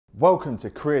Welcome to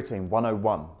Creatine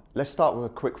 101. Let's start with a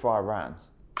quick fire round.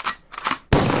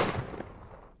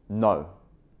 No.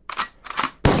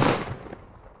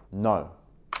 No.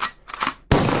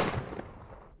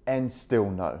 And still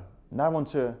no. Now on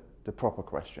to the proper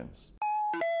questions.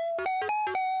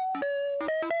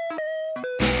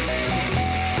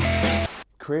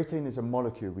 Creatine is a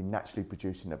molecule we naturally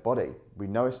produce in the body. We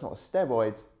know it's not a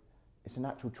steroid, it's an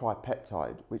actual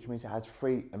tripeptide, which means it has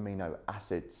 3 amino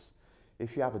acids.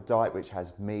 If you have a diet which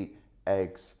has meat,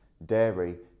 eggs,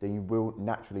 dairy, then you will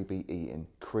naturally be eating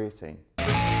creatine.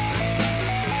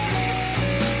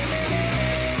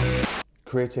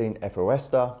 Creatine ethyl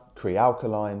ester,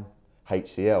 Crealkaline,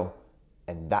 HCl,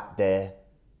 and that there,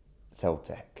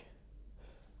 Celtec.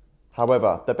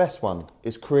 However, the best one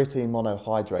is Creatine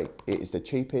Monohydrate. It is the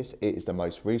cheapest, it is the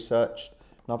most researched,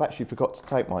 and I've actually forgot to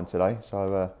take mine today,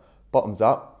 so bottoms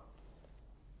up.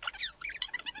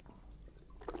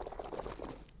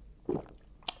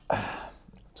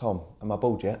 Tom, am I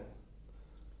bald yet?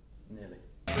 Nearly.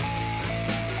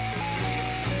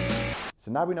 So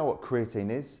now we know what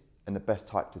creatine is and the best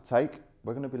type to take,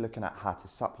 we're going to be looking at how to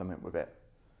supplement with it.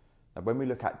 Now when we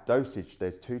look at dosage,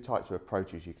 there's 2 types of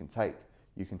approaches you can take.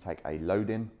 You can take a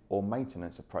load-in or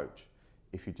maintenance approach.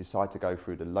 If you decide to go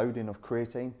through the load-in of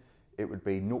creatine, it would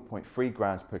be 0.3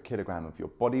 grams per kilogram of your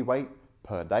body weight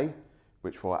per day,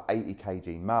 which for an 80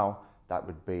 kg male, that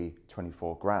would be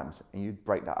 24 grams, and you'd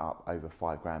break that up over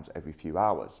 5 grams every few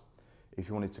hours. If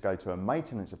you wanted to go to a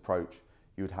maintenance approach,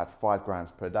 you would have 5 grams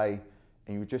per day,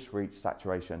 and you would just reach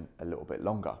saturation a little bit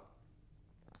longer.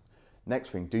 Next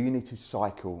thing, do you need to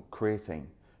cycle creatine?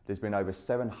 There's been over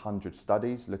 700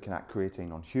 studies looking at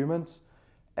creatine on humans,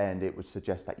 and it would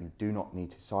suggest that you do not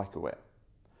need to cycle it.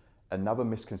 Another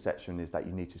misconception is that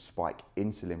you need to spike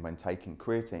insulin when taking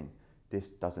creatine.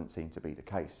 This doesn't seem to be the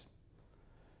case.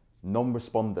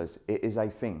 Non-responders, it is a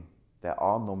thing. There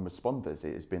are non-responders,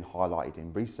 it has been highlighted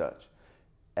in research.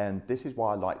 And this is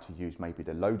why I like to use maybe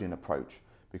the loading approach,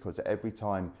 because every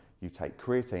time you take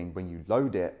creatine, when you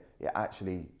load it, it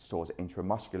actually stores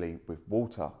intramuscularly with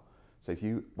water. So if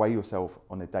you weigh yourself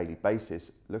on a daily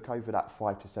basis, look over that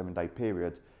 5 to 7 day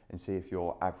period and see if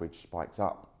your average spikes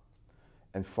up.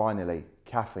 And finally,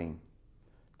 caffeine.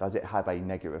 Does it have a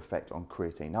negative effect on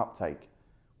creatine uptake?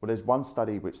 Well, there's one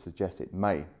study which suggests it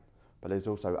may, but there's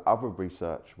also other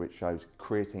research which shows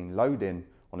creatine load-in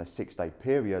on a 6 day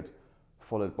period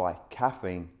followed by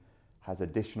caffeine has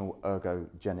additional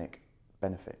ergogenic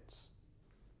benefits.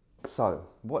 So,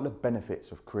 what are the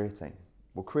benefits of creatine?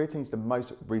 Well, creatine is the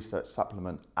most researched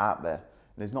supplement out there,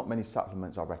 and there's not many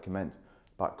supplements I recommend,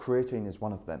 but creatine is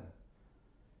one of them.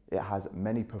 It has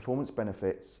many performance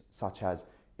benefits such as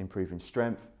improving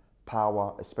strength,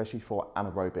 power, especially for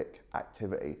anaerobic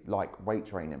activity like weight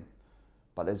training.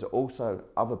 But there's also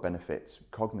other benefits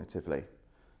cognitively,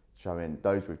 showing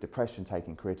those with depression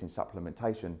taking creatine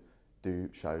supplementation do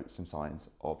show some signs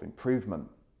of improvement.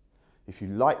 If you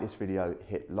like this video,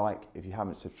 hit like. If you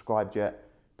haven't subscribed yet,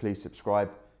 please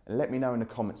subscribe and let me know in the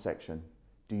comment section,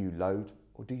 do you load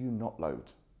or do you not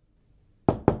load?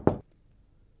 I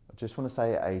just want to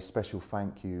say a special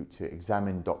thank you to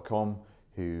examine.com,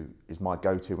 who is my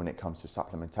go-to when it comes to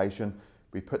supplementation.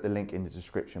 We put the link in the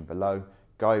description below.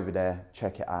 Go over there,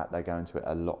 check it out. They go into it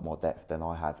a lot more depth than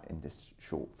I have in this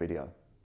short video.